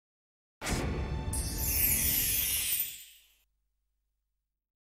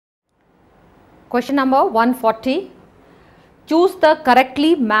Question number 140. Choose the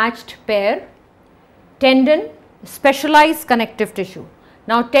correctly matched pair. Tendon, specialized connective tissue.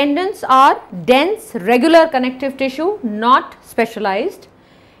 Now tendons are dense regular connective tissue, not specialized.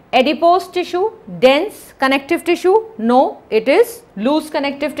 Adipose tissue, dense connective tissue, no, it is loose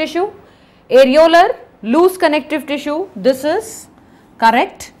connective tissue. Areolar, loose connective tissue, this is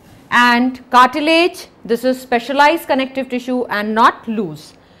correct. And cartilage, this is specialized connective tissue and not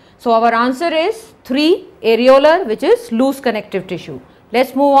loose. So our answer is 3, areolar, which is loose connective tissue.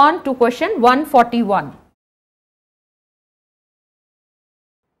 Let's move on to question 141.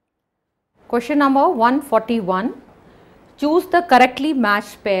 Question number 141. Choose the correctly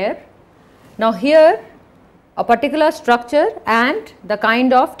matched pair. Now here a particular structure and the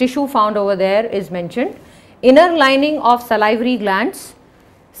kind of tissue found over there is mentioned. Inner lining of salivary glands,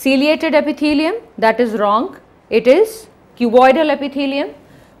 ciliated epithelium, that is wrong. It is cuboidal epithelium.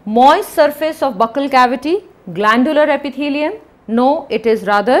 Moist surface of buccal cavity, glandular epithelium, no, it is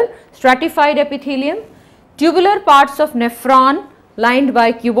rather stratified epithelium. Tubular parts of nephron lined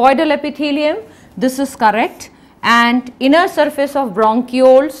by cuboidal epithelium, this is correct. And inner surface of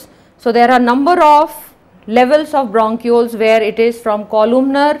bronchioles, so there are number of levels of bronchioles where it is from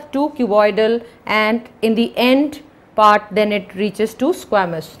columnar to cuboidal, and in the end part then it reaches to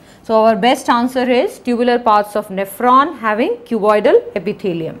squamous. So our best answer is tubular parts of nephron having cuboidal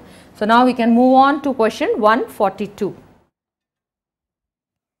epithelium. So now we can move on to question 142.